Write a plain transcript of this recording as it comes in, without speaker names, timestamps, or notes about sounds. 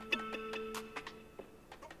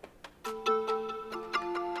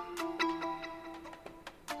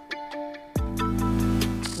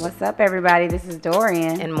What's up, everybody? This is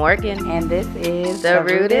Dorian. And Morgan. And this is The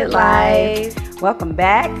Rooted Life. Welcome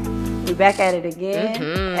back. We're back at it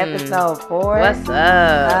again. Episode 4. What's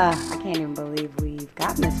up? I can't even believe we've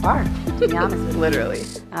gotten this far, to be honest with you. Literally.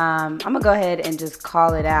 I'm going to go ahead and just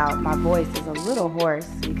call it out. My voice is a little hoarse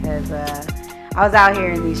because I was out here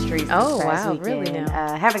in these streets this past weekend. Really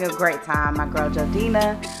now? Having a great time. My girl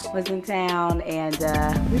Jodina was in town, and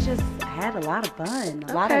we just had a lot of fun.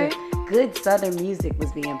 A lot of good Southern music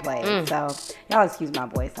was being played. So y'all excuse my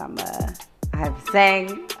voice. I have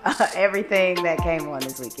sang everything that came on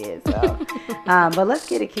this weekend. So, but let's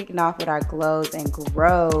get it kicking off with our glows and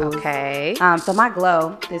grows. Okay. So my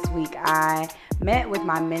glow this week, I met with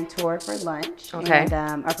my mentor for lunch, and,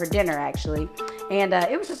 or for dinner actually, and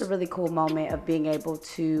it was just a really cool moment of being able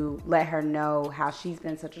to let her know how she's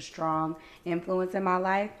been such a strong influence in my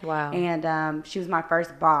life. Wow. And she was my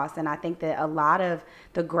first boss, and I think that a lot of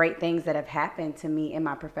the great things that have happened to me in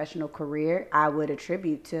my professional career, I would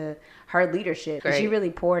attribute to her leadership. She really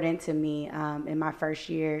poured into me in my first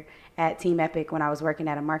year at Team Epic when I was working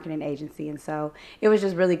at a marketing agency. And so it was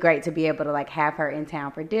just really great to be able to have her in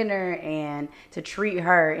town for dinner and to treat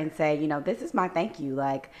her and say, this is my thank you.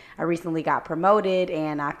 Like, I recently got promoted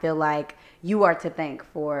and I feel like you are to thank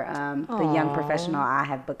for the young professional I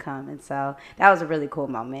have become. And so that was a really cool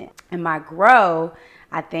moment. And my grow,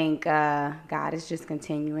 I think God is just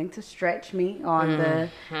continuing to stretch me on the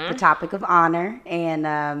topic of honor. And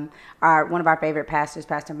one of our favorite pastors,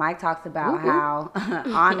 Pastor Mike, talks about how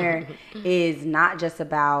honor is not just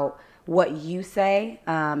about what you say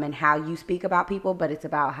and how you speak about people, but it's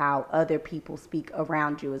about how other people speak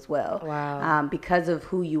around you as well. Wow. Because of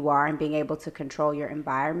who you are and being able to control your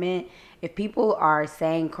environment, if people are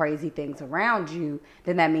saying crazy things around you,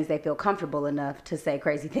 then that means they feel comfortable enough to say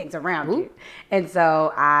crazy things around you. And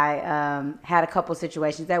so I had a couple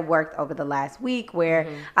situations that worked over the last week where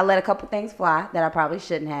I let a couple things fly that I probably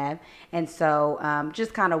shouldn't have. And so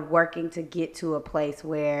just kind of working to get to a place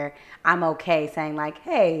where I'm okay saying like,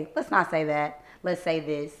 hey, let's not say that. Let's say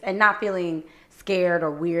this. And not feeling scared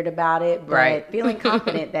or weird about it, but feeling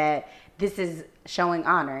confident that this is showing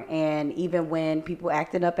honor. And even when people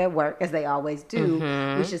acting up at work, as they always do,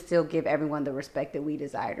 we should still give everyone the respect that we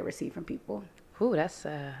desire to receive from people. Ooh, that's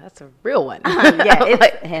a real one.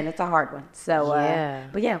 It's a hard one. So,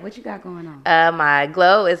 but yeah, what you got going on? My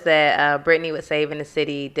glow is that Brittany with Saving the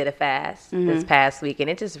City did a fast this past week, and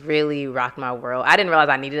it just really rocked my world. I didn't realize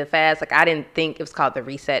I needed a fast. Like, I didn't think it was called the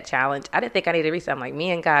Reset Challenge. I didn't think I needed a reset. I'm like, me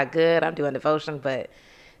and God good. I'm doing devotion, but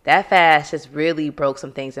that fast just really broke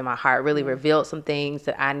some things in my heart, really revealed some things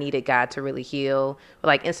that I needed God to really heal,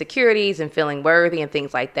 like insecurities and feeling worthy and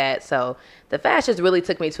things like that. So the fast just really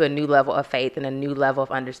took me to a new level of faith and a new level of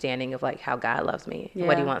understanding of like how God loves me and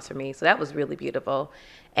what he wants from me. So that was really beautiful.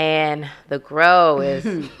 And the grow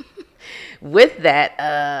is with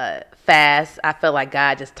that fast, I felt like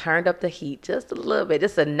God just turned up the heat just a little bit,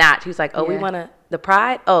 just a notch. He was like, we want the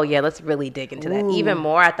pride? Oh yeah, let's really dig into that even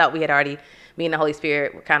more. I thought we had already, me and the Holy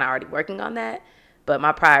Spirit were kind of already working on that, but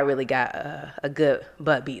my pride really got a good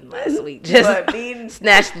butt beating last week. Just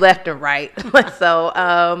snatched left and right. So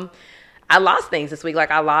I lost things this week.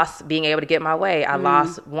 Like, I lost being able to get my way. I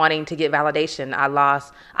lost wanting to get validation. I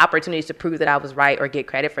lost opportunities to prove that I was right or get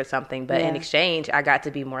credit for something. But in exchange, I got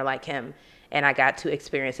to be more like him. And I got to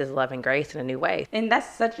experience his love and grace in a new way. And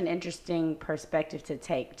that's such an interesting perspective to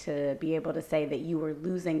take, to be able to say that you were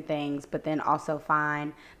losing things, but then also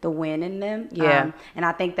find the win in them. Yeah. And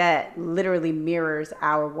I think that literally mirrors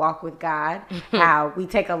our walk with God, how we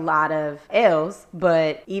take a lot of L's,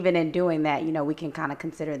 but even in doing that, we can kind of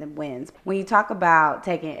consider them wins. When you talk about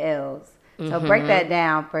taking L's, so break that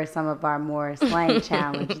down for some of our more slang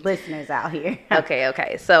challenge listeners out here.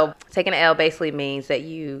 Okay. So taking an L basically means that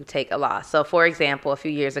you take a loss. So for example, a few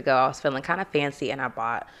years ago, I was feeling kind of fancy and I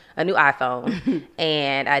bought a new iPhone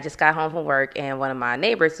and I just got home from work and one of my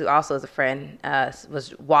neighbors, who also is a friend,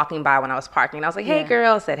 was walking by when I was parking. And I was like, hey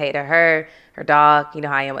girl, said hey to her dog,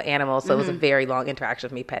 how I am with animals. So it was a very long interaction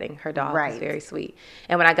with me petting her dog. It was very sweet.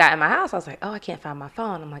 And when I got in my house, I was like, oh, I can't find my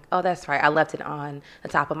phone. I'm like, oh, that's right. I left it on the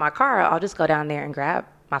top of my car. I'll just go down there and grab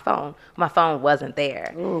my phone. My phone wasn't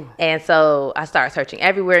there. Ooh. And so I started searching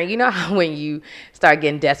everywhere. And you know how when you start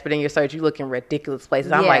getting desperate in your search, you look in ridiculous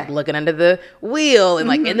places. I'm like looking under the wheel and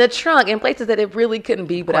like in the trunk in places that it really couldn't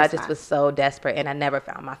be. But I just was so desperate and I never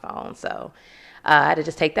found my phone. So I had to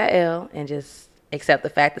just take that L and just accept the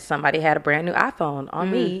fact that somebody had a brand new iPhone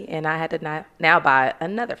on me and I had to now buy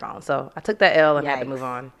another phone. So I took that L and had to move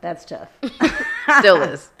on. That's tough. Still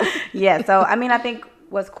is. Yeah. So, I mean, I think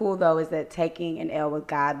what's cool though is that taking an L with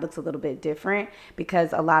God looks a little bit different,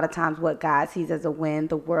 because a lot of times what God sees as a win,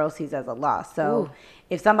 the world sees as a loss. So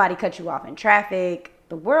if somebody cut you off in traffic,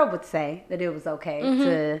 the world would say that it was okay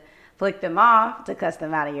to flick them off, to cuss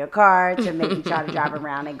them out of your car, to make you try to drive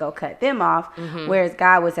around and go cut them off. Whereas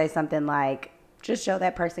God would say something like, just show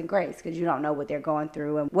that person grace, because you don't know what they're going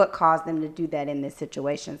through and what caused them to do that in this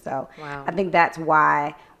situation. So I think that's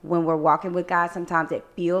why when we're walking with God, sometimes it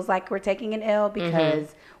feels like we're taking an L,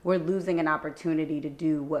 because we're losing an opportunity to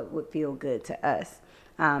do what would feel good to us.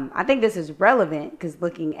 I think this is relevant because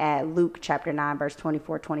looking at Luke chapter 9, verse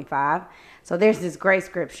 24-25. So there's this great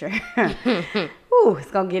scripture. Ooh,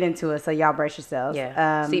 it's going to get into it, so y'all brace yourselves.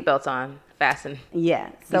 Yeah, seatbelts on, fasten.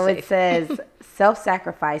 Yeah, so it says,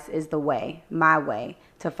 self-sacrifice is the way, my way,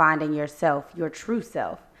 to finding yourself, your true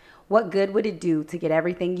self. What good would it do to get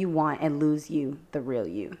everything you want and lose you, the real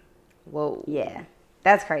you? Whoa. Yeah,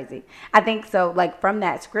 that's crazy. I think so, like, from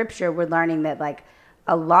that scripture, we're learning that, like,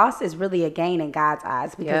 a loss is really a gain in God's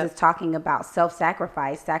eyes, because it's talking about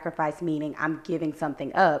self-sacrifice, sacrifice meaning I'm giving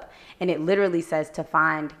something up. And it literally says to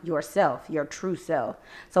find yourself, your true self.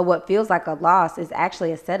 So what feels like a loss is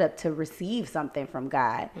actually a setup to receive something from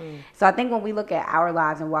God. So I think when we look at our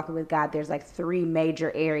lives and walking with God, there's like 3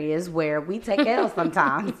 major areas where we take L's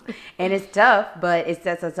sometimes. And it's tough, but it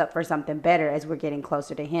sets us up for something better as we're getting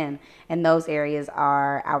closer to Him. And those areas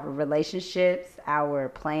are our relationships, our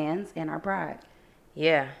plans, and our pride.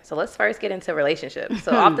 Yeah. So let's first get into relationships.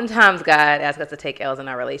 So oftentimes God asks us to take L's in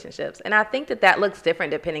our relationships. And I think that looks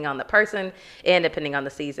different depending on the person and depending on the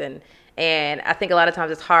season. And I think a lot of times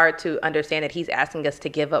it's hard to understand that He's asking us to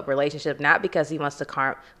give up relationship, not because He wants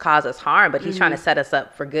to cause us harm, but He's trying to set us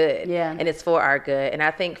up for good. Yeah. And it's for our good. And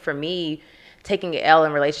I think for me, taking an L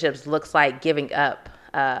in relationships looks like giving up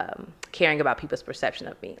caring about people's perception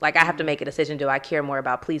of me. Like, I have to make a decision. Do I care more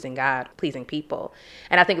about pleasing God, pleasing people?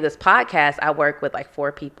 And I think with this podcast, I work with like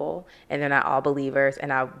 4 people, and they're not all believers.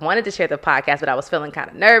 And I wanted to share the podcast, but I was feeling kind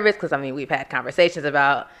of nervous because, I mean, we've had conversations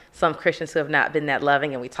about some Christians who have not been that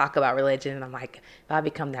loving, and we talk about religion. And I'm like, if I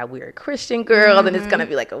become that weird Christian girl, then it's going to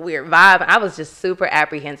be like a weird vibe. And I was just super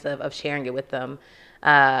apprehensive of sharing it with them.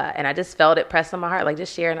 And I just felt it press on my heart, like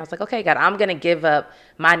just share. And I was like, okay, God, I'm going to give up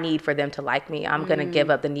my need for them to like me. I'm going to give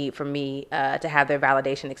up the need for me to have their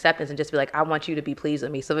validation, acceptance, and just be like, I want you to be pleased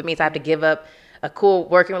with me. So if it means I have to give up a cool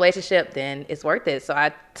working relationship, then it's worth it. So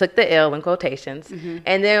I took the L in quotations.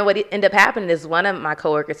 And then what ended up happening is one of my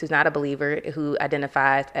coworkers who's not a believer, who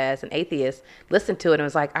identifies as an atheist, listened to it and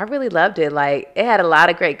was like, I really loved it. Like, it had a lot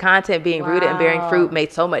of great content. Being rooted and bearing fruit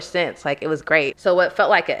made so much sense. Like, it was great. So what felt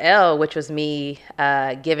like an L, which was me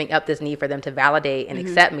giving up this need for them to validate and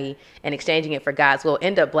accept me and exchanging it for God's will,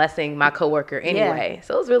 end up blessing my coworker anyway.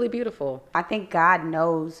 So it was really beautiful. I think God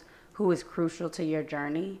knows who is crucial to your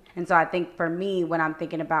journey. And so I think for me, when I'm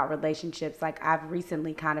thinking about relationships, like I've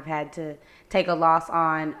recently kind of had to take a loss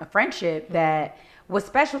on a friendship that was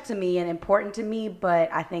special to me and important to me, but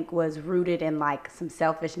I think was rooted in like some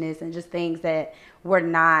selfishness and just things that were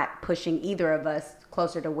not pushing either of us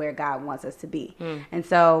closer to where God wants us to be. And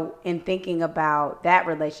so in thinking about that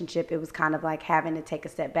relationship, it was kind of like having to take a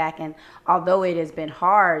step back. And although it has been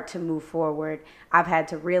hard to move forward, I've had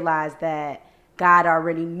to realize that God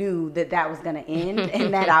already knew that that was going to end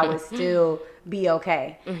and that I would still be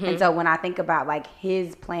okay. And so when I think about like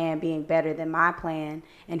His plan being better than my plan,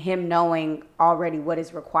 and Him knowing already what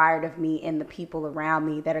is required of me and the people around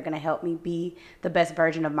me that are going to help me be the best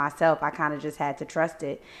version of myself, I kind of just had to trust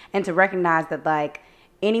it and to recognize that like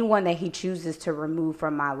anyone that He chooses to remove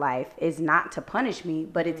from my life is not to punish me,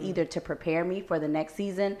 but it's either to prepare me for the next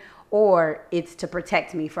season, or it's to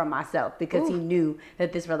protect me from myself, because He knew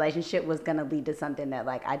that this relationship was going to lead to something that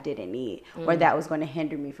like I didn't need, or that was going to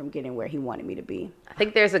hinder me from getting where He wanted me to be. I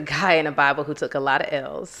think there's a guy in the Bible who took a lot of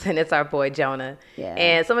L's, and it's our boy Jonah. Yeah.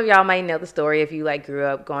 And some of y'all might know the story if you like grew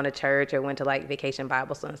up going to church or went to like vacation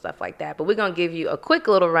Bible school and stuff like that. But we're going to give you a quick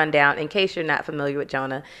little rundown in case you're not familiar with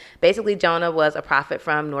Jonah. Basically, Jonah was a prophet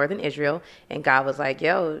from northern Israel, and God was like,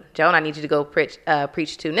 yo, Jonah, I need you to go preach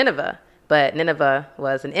to Nineveh. But Nineveh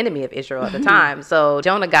was an enemy of Israel at the time. So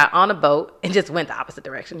Jonah got on a boat and just went the opposite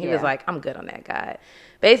direction. He was like, I'm good on that, God.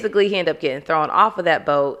 Basically, he ended up getting thrown off of that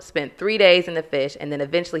boat, spent 3 days in the fish, and then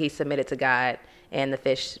eventually he submitted to God, and the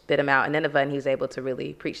fish spit him out in Nineveh, and he was able to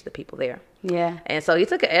really preach to the people there. Yeah. And so he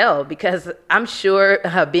took an L because I'm sure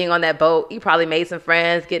being on that boat, he probably made some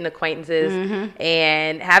friends, getting acquaintances,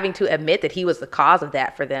 and having to admit that he was the cause of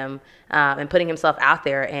that for them, and putting himself out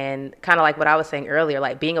there, and kind of like what I was saying earlier,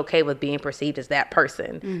 like being okay with being perceived as that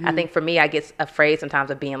person. I think for me, I get afraid sometimes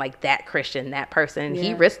of being like that Christian, that person.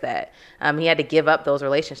 He risked that. He had to give up those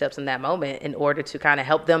relationships in that moment in order to kind of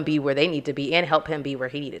help them be where they need to be and help him be where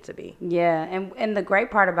he needed to be. Yeah. And the great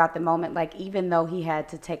part about the moment, like even though he had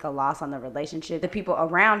to take a loss on the relationship, the people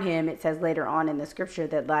around him, it says later on in the scripture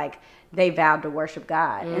that like they vowed to worship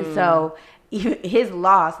God. And so his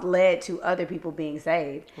loss led to other people being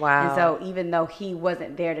saved. Wow. And so even though he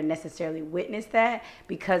wasn't there to necessarily witness that,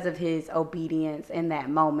 because of his obedience in that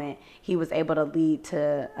moment, he was able to lead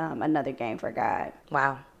to another game for God.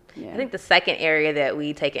 Wow. Yeah. I think the second area that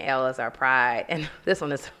we take an L is our pride. And this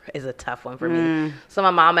one is a tough one for me. So my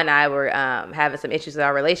mom and I were having some issues with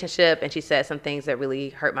our relationship, and she said some things that really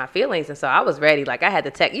hurt my feelings. And so I was ready. Like I had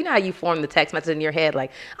to text. You know how you form the text message in your head?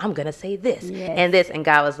 Like, I'm going to say this and this. And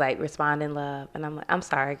God was like, respond in love. And I'm like, I'm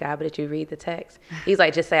sorry, God, but did you read the text? He's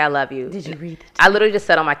like, just say I love you. Did you read the text? I literally just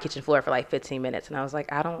sat on my kitchen floor for like 15 minutes. And I was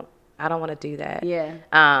like, I don't want to do that.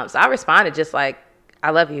 Yeah. So I responded just like, I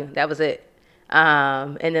love you. That was it.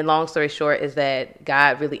 And then long story short is that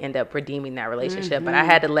God really ended up redeeming that relationship. But I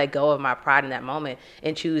had to let go of my pride in that moment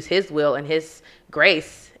and choose his will and his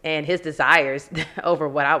grace and his desires over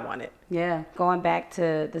what I wanted. Yeah. Going back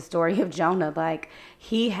to the story of Jonah, like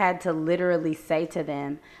he had to literally say to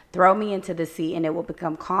them, throw me into the sea and it will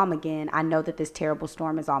become calm again. I know that this terrible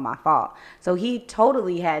storm is all my fault. So he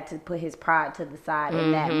totally had to put his pride to the side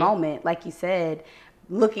in that moment. Like you said,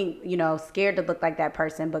 looking, scared to look like that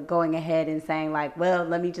person, but going ahead and saying like, well,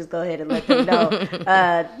 let me just go ahead and let them know,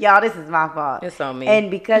 y'all, this is my fault. It's on me.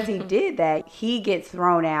 And because he did that, he gets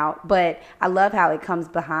thrown out. But I love how it comes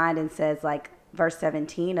behind and says like, verse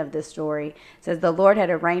 17 of this story says, the Lord had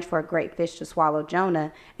arranged for a great fish to swallow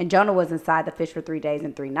Jonah, and Jonah was inside the fish for 3 days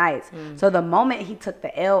and 3 nights. So the moment he took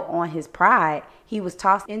the L on his pride, he was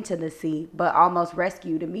tossed into the sea, but almost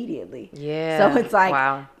rescued immediately. Yeah. So it's like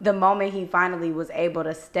wow. The moment he finally was able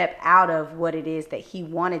to step out of what it is that he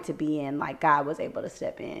wanted to be in, like God was able to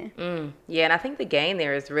step in. Yeah, and I think the gain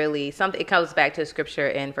there is really something. It comes back to scripture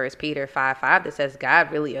in 1 Peter 5:5 that says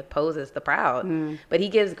God really opposes the proud, but he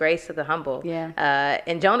gives grace to the humble. Yeah.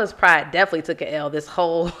 And Jonah's pride definitely took an L. This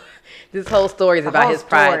whole story is about his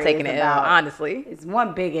pride taking an L, honestly. It's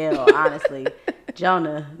one big L, honestly.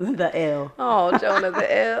 Jonah, the L. Oh, Jonah,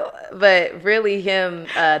 the L. But really him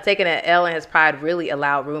taking an L in his pride really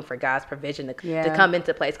allowed room for God's provision to come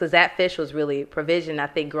into place. Because that fish was really provision. I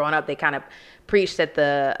think growing up, they kind of preached that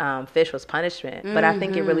the fish was punishment. But I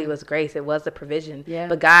think it really was grace. It was the provision. Yeah.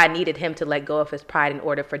 But God needed him to let go of his pride in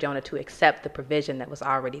order for Jonah to accept the provision that was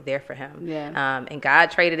already there for him. Yeah. And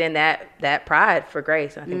God traded in that pride for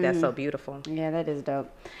grace. And I think that's so beautiful. Yeah, that is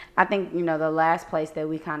dope. I think, the last place that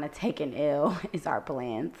we kind of take an L is our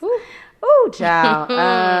plans. Ooh, child.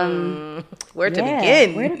 Where to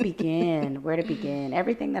begin? Where to begin?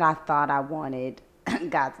 Everything that I thought I wanted,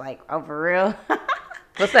 God's like, oh, for real?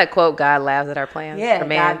 What's that quote? God laughs at our plans. Yeah,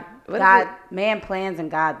 God, man plans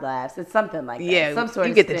and God laughs. It's something like that. Yeah, some sort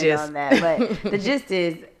you of get the spin gist on that. But the gist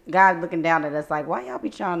is God looking down at us like, why y'all be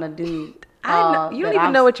trying to do? You don't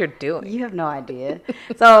even know what you're doing. You have no idea.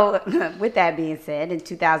 So with that being said, in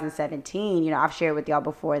 2017, I've shared with y'all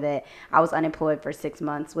before that I was unemployed for 6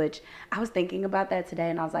 months, which I was thinking about that today.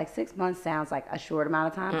 And I was like, 6 months sounds like a short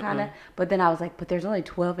amount of time, kind of. But then I was like, but there's only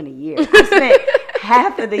 12 in a year. I spent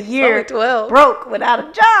half of the year broke without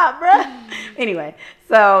a job, bruh. Anyway,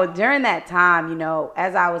 so during that time,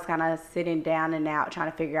 as I was kind of sitting down and out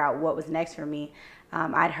trying to figure out what was next for me,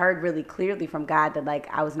 I'd heard really clearly from God that like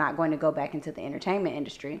I was not going to go back into the entertainment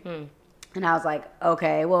industry. And I was like,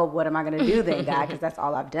 okay, well, what am I going to do then, God? Because that's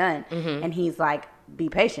all I've done. And he's like, be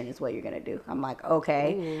patient is what you're going to do. I'm like,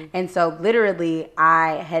 okay. And so literally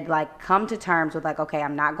I had like come to terms with like, okay,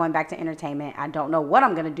 I'm not going back to entertainment. I don't know what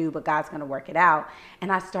I'm going to do, but God's going to work it out. And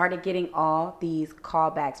I started getting all these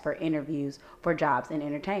callbacks for interviews for jobs in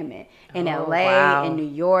entertainment in LA, in New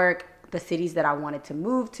York, the cities that I wanted to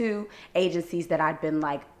move to, agencies that I'd been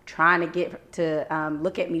like trying to get to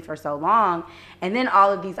look at me for so long. And then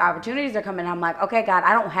all of these opportunities are coming. I'm like, okay, God,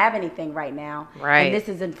 I don't have anything right now. Right. And this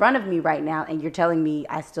is in front of me right now. And you're telling me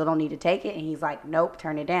I still don't need to take it. And he's like, nope,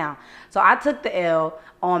 turn it down. So I took the L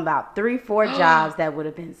on about 3-4 jobs that would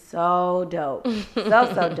have been so dope.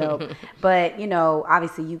 So dope. But,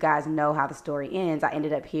 obviously you guys know how the story ends. I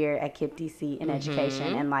ended up here at KIPP DC in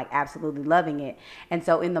education and like absolutely loving it. And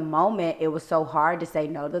so in the moment, it was so hard to say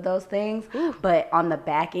no to those things. But on the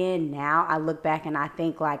back back in now, I look back and I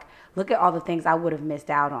think like, look at all the things I would have missed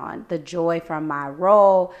out on. The joy from my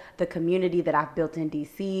role, the community that I've built in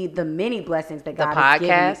DC, the many blessings that God has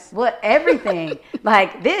given me. What everything.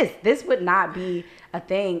 Like this would not be a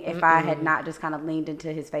thing if I had not just kind of leaned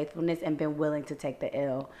into his faithfulness and been willing to take the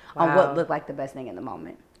L on what looked like the best thing in the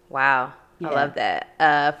moment. Wow. Yeah. I love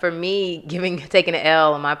that. For me, taking an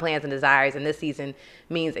L on my plans and desires in this season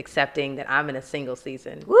means accepting that I'm in a single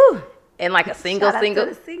season. Woo! And like a single,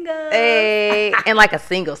 hey, and like a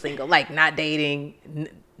single, like not dating,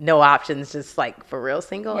 no options, just like for real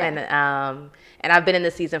single. Yeah. And I've been in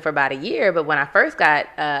this season for about a year. But when I first got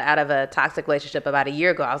out of a toxic relationship about a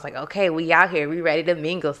year ago, I was like, okay, we out here, we ready to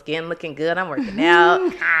mingle, skin looking good. I'm working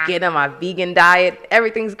out, getting on my vegan diet.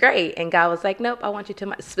 Everything's great. And God was like, nope, I want you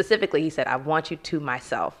to specifically, he said, I want you to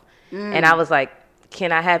myself. And I was like,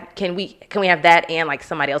 can we have that and like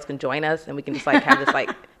somebody else can join us and we can just like have this like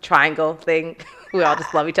triangle thing. We all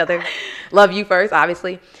just love each other. Love you first,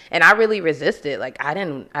 obviously. And I really resisted. Like I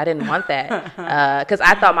didn't want that because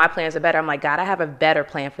I thought my plans were better. I'm like, God, I have a better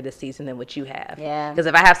plan for this season than what you have. Yeah. Because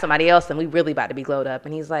if I have somebody else, then we really about to be glowed up.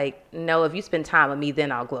 And he's like, no, if you spend time with me, then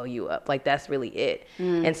I'll glow you up. Like that's really it.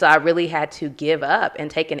 And so I really had to give up and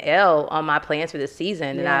take an L on my plans for this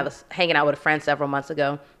season. Yeah. And I was hanging out with a friend several months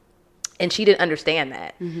ago. And she didn't understand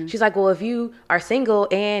that. She's like, well, if you are single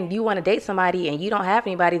and you want to date somebody and you don't have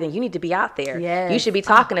anybody, then you need to be out there. Yes. You should be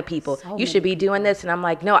talking to people. You should be doing this. And I'm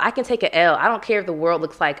like, no, I can take an L. I don't care if the world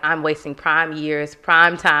looks like I'm wasting prime years,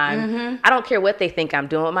 prime time. I don't care what they think I'm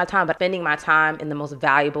doing with my time, but spending my time in the most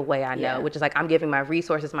valuable way I know, which is like I'm giving my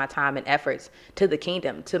resources, my time and efforts to the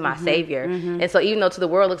kingdom, to my Savior. And so even though to the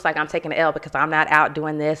world looks like I'm taking an L because I'm not out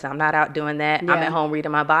doing this, I'm not out doing that, I'm at home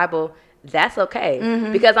reading my Bible, that's okay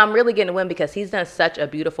because I'm really getting a win because he's done such a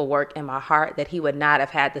beautiful work in my heart that he would not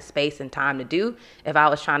have had the space and time to do if I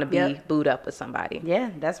was trying to be booed up with somebody.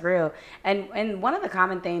 Yeah, that's real. And one of the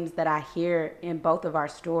common themes that I hear in both of our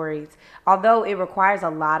stories, although it requires a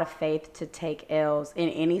lot of faith to take L's in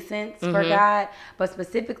any sense for God, but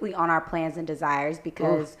specifically on our plans and desires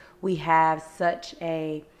because we have such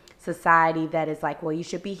a society that is like, well, you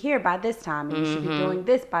should be here by this time and you should be doing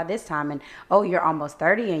this by this time, and oh, you're almost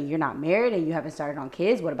 30 and you're not married and you haven't started on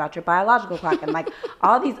kids, what about your biological clock, and like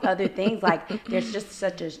all these other things. Like there's just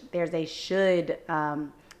there's a should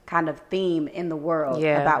kind of theme in the world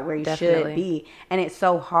about where you should be, and it's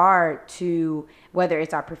so hard to, whether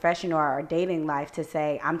it's our professional or our dating life, to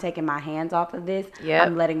say, I'm taking my hands off of this,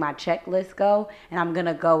 I'm letting my checklist go, and I'm going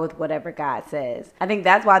to go with whatever God says. I think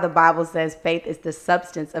that's why the Bible says faith is the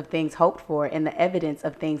substance of things hoped for and the evidence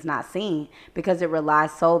of things not seen, because it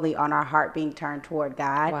relies solely on our heart being turned toward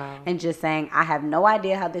God and just saying, I have no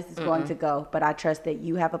idea how this is going to go, but I trust that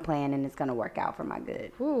you have a plan and it's going to work out for my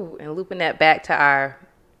good. Ooh, and looping that back to our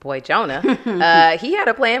boy Jonah, he had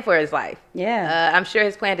a plan for his life. I'm sure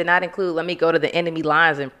his plan did not include, let me go to the enemy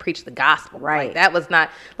lines and preach the gospel. Right. Like,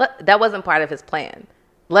 that wasn't part of his plan,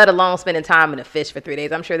 let alone spending time in a fish for 3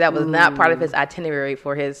 days. I'm sure that was not part of his itinerary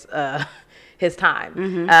for his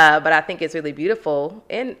time. But I think it's really beautiful,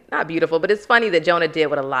 and not beautiful, but it's funny that Jonah did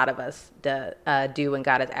what a lot of us do when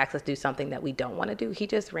God has asked us to do something that we don't want to do. He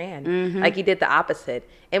just ran. Like he did the opposite.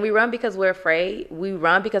 And we run because we're afraid. We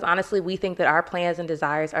run because honestly, we think that our plans and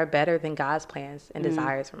desires are better than God's plans and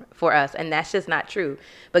desires for us. And that's just not true.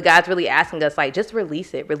 But God's really asking us, like, just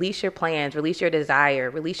release it. Release your plans, release your desire,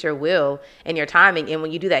 release your will and your timing. And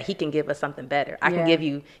when you do that, he can give us something better.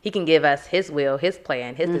 He can give us his will, his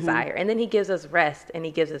plan, his desire. And then he gives us rest and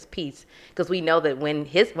he gives us peace, because we know that when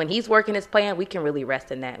he's working his plan, we can really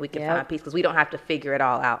rest in that. We can find peace because we don't have to figure it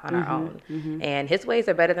all out on our own. And his ways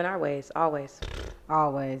are better than our ways, always.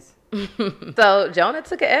 So Jonah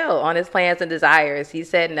took an L on his plans and desires. He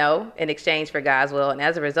said no in exchange for God's will. And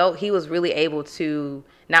as a result, he was really able to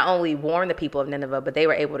not only warn the people of Nineveh, but they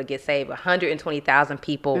were able to get saved. 120,000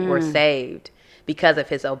 people were saved because of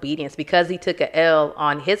his obedience, because he took an L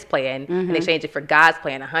on his plan in exchange for God's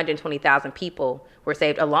plan. 120,000 people were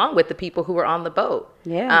saved, along with the people who were on the boat.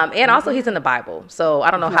 And also he's in the Bible. So I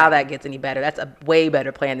don't know how that gets any better. That's a way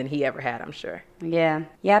better plan than he ever had, I'm sure. Yeah,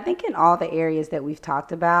 I think in all the areas that we've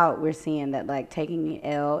talked about, we're seeing that like taking an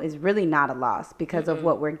L is really not a loss because of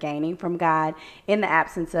what we're gaining from God in the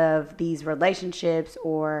absence of these relationships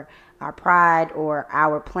or our pride or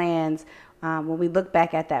our plans. When we look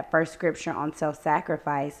back at that first scripture on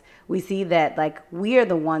self-sacrifice, we see that like we are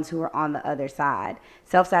the ones who are on the other side.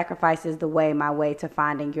 Self-sacrifice is my way to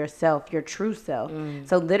finding yourself, your true self.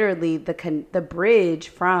 So literally the bridge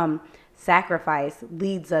from sacrifice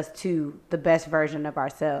leads us to the best version of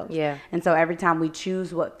ourselves. Yeah. And so every time we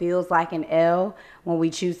choose what feels like an L, when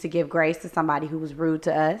we choose to give grace to somebody who was rude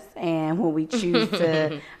to us, and when we choose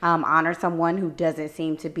to honor someone who doesn't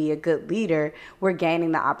seem to be a good leader, we're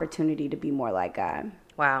gaining the opportunity to be more like God.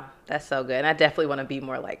 Wow, that's so good. And I definitely want to be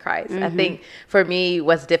more like Christ. I think for me,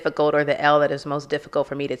 what's difficult, or the L that is most difficult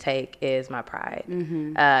for me to take, is my pride.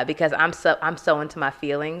 Because I'm so into my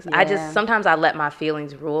feelings. Yeah. Sometimes I let my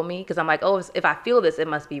feelings rule me, because I'm like, oh, if I feel this, it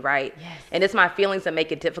must be right. Yes. And it's my feelings that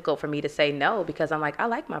make it difficult for me to say no, because I'm like, I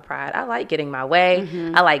like my pride. I like getting my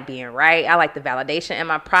way. I like being right. I like the validation. And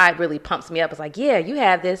my pride really pumps me up. It's like, yeah, you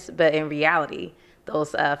have this. But in reality,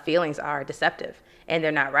 those feelings are deceptive. And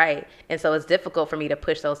they're not right. And so it's difficult for me to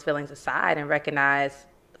push those feelings aside and recognize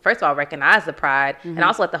the pride, and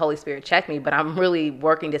also let the Holy Spirit check me. But I'm really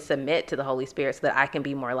working to submit to the Holy Spirit so that I can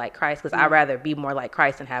be more like Christ, because I'd rather be more like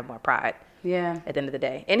Christ and have more pride. Yeah. At the end of the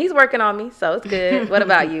day. And he's working on me, so it's good. What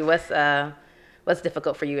about you? What's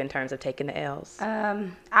difficult for you in terms of taking the L's?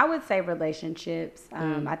 I would say relationships.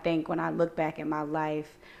 I think when I look back at my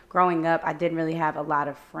life, growing up, I didn't really have a lot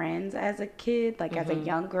of friends as a kid, like as a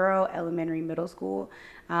young girl, elementary, middle school.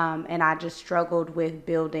 And I just struggled with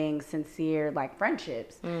building sincere, like,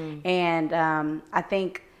 friendships. And I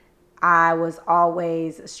think I was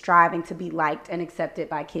always striving to be liked and accepted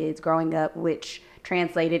by kids growing up, which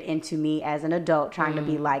translated into me as an adult trying to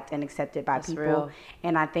be liked and accepted by people. Real.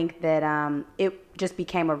 And I think that it just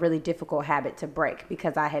became a really difficult habit to break,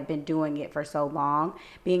 because I had been doing it for so long,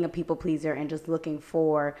 being a people pleaser and just looking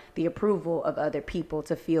for the approval of other people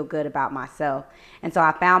to feel good about myself. And so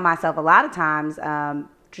I found myself a lot of times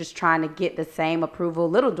just trying to get the same approval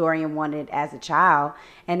little Dorian wanted as a child.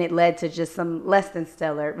 And it led to just some less than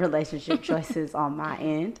stellar relationship choices on my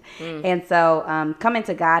end. And so coming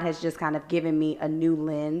to God has just kind of given me a new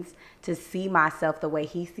lens to see myself the way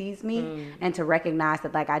he sees me, and to recognize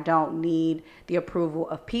that, like, I don't need the approval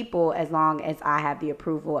of people as long as I have the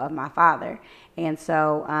approval of my Father. And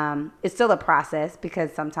so it's still a process,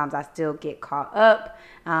 because sometimes I still get caught up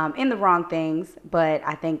in the wrong things. But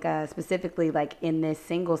I think specifically, like, in this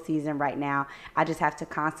single season right now, I just have to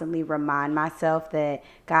constantly remind myself that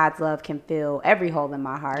God's love can fill every hole in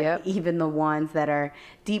my heart, even the ones that are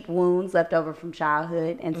deep wounds left over from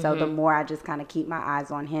childhood. And so the more I just kind of keep my eyes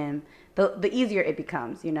on him, the easier it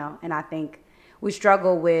becomes, you know. And I think we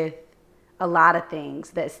struggle with a lot of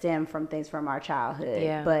things that stem from things from our childhood.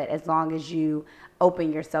 Yeah. But as long as you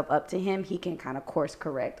open yourself up to him, he can kind of course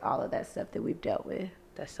correct all of that stuff that we've dealt with.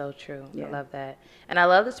 That's so true. Yeah. I love that. And I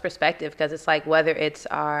love this perspective, because it's like, whether it's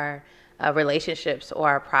our relationships or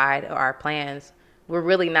our pride or our plans, we're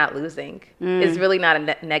really not losing. It's really not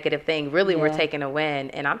a negative thing. Really, we're taking a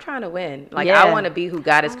win. And I'm trying to win. Like, I want to be who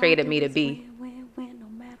God has created me to be. Win, no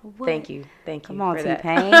matter what. Thank you Come on, for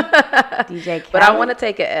T-Pain. that. DJ Khaled. But I want to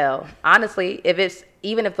take a L. Honestly,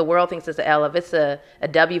 even if the world thinks it's an L, if it's a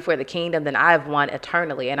W for the kingdom, then I've won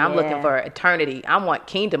eternally. And I'm looking for eternity. I want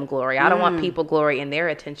kingdom glory. I don't want people glory in their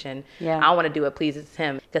attention. I want to do what pleases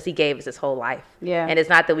him, because he gave us his whole life. And it's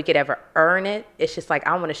not that we could ever earn it. It's just like,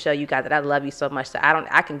 I want to show you guys that I love you so much that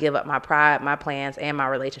I can give up my pride, my plans, and my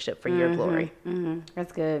relationship for your glory.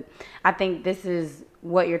 That's good. I think this is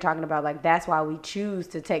what you're talking about. Like, that's why we choose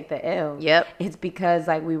to take the L. It's because,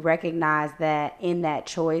 like, we recognize that in that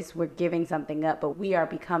choice, we're giving something up, but we are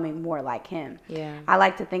becoming more like him. I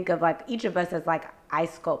like to think of, like, each of us as like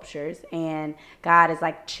ice sculptures, and God is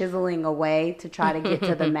like chiseling away to try to get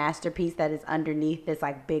to the masterpiece that is underneath this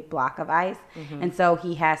like big block of ice. And so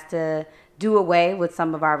he has to do away with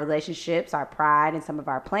some of our relationships, our pride, and some of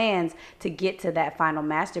our plans to get to that final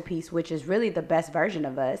masterpiece, which is really the best version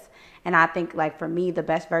of us. And I think, like, for me, the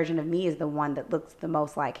best version of me is the one that looks the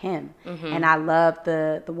most like him. And I love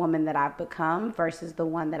the woman that I've become versus the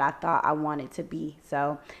one that I thought I wanted to be.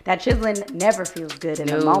 So that chiseling never feels good in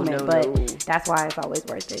the moment, but that's why it's always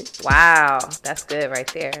worth it. Wow, that's good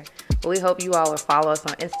right there. Well, we hope you all will follow us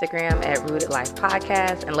on Instagram at Rooted Life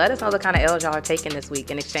Podcast, and let us know the kind of L's y'all are taking this week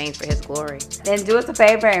in exchange for his glory. Then do us a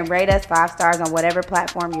favor and rate us 5 stars on whatever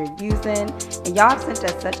platform you're using. And y'all have sent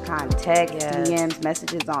us such kind text, DMs,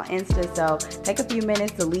 messages on Instagram. So take a few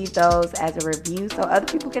minutes to leave those as a review so other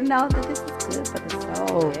people can know that this is good for the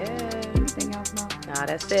soul. Anything else, Mom? Nah,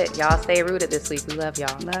 that's it. Y'all stay rooted this week. We love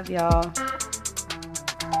y'all. Love y'all.